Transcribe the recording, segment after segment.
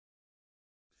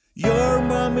Your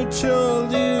mommy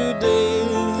told you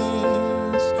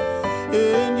this,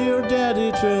 and your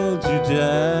daddy told you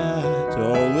that.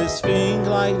 Always think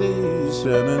like this,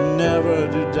 and I never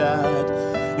do that.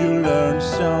 You learn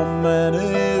so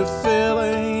many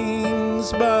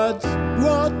feelings, but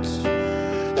what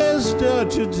is there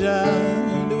to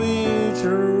that which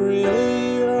are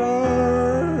really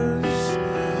yours?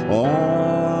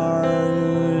 Or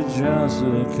just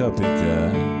a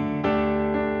copycat?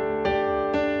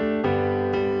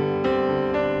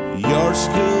 Your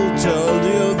school told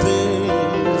you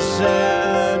this,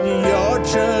 and your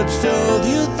church told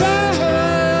you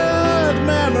that.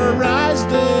 Memorize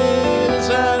this,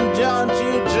 and don't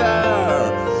you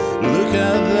dare look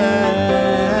at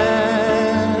that.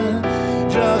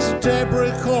 Just a tape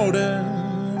recorder,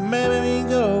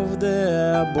 mimicking of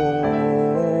their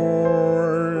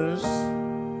bores.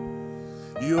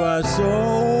 You are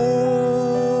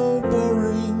so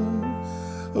boring,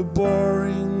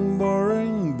 boring,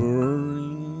 boring,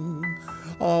 boring.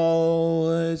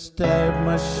 Always tape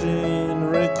machine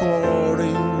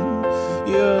recording.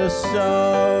 You're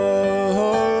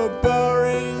so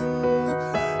boring,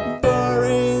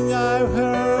 boring. I've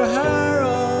heard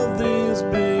of this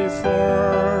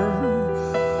before.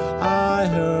 I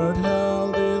heard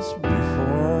all this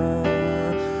before.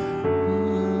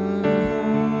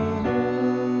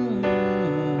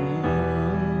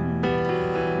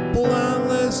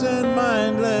 Planless and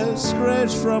mindless,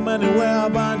 scratch from anywhere, a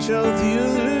bunch of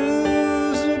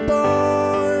used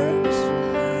parts.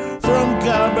 From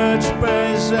garbage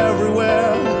space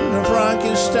everywhere,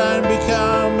 Frankenstein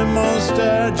become a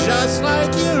monster just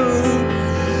like you.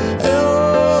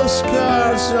 Your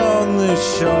scars only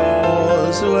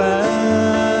shows when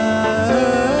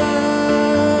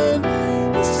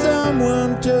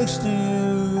someone talks to you.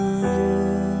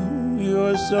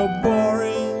 You're so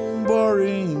boring,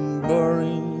 boring,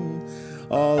 boring.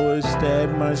 Always tape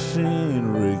machine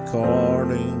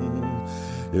recording.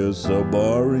 You're so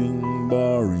boring,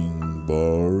 boring,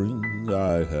 boring.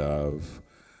 I have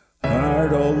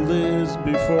heard all this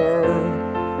before.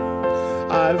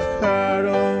 I've heard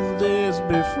of this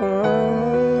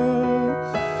before.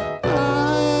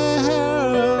 I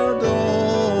heard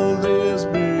all this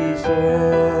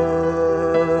before.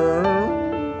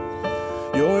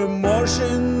 Your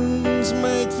emotions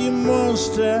make you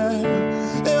monster.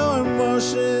 Your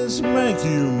emotions make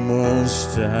you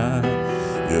monster.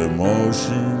 Your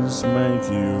emotions make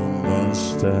you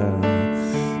monster.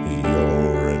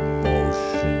 Your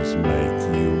emotions make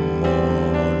you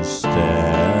monster.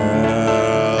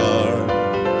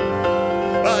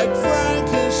 Like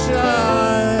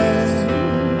Frankenstein,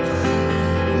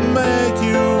 make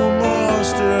you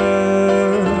monster.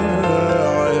 I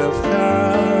have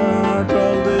heard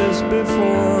all this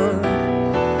before,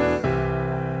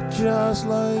 just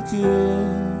like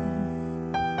you.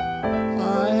 I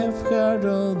have heard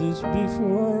all this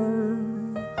before.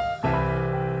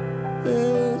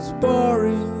 It's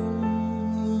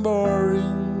boring,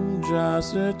 boring,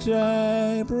 just a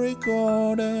tape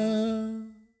recorder.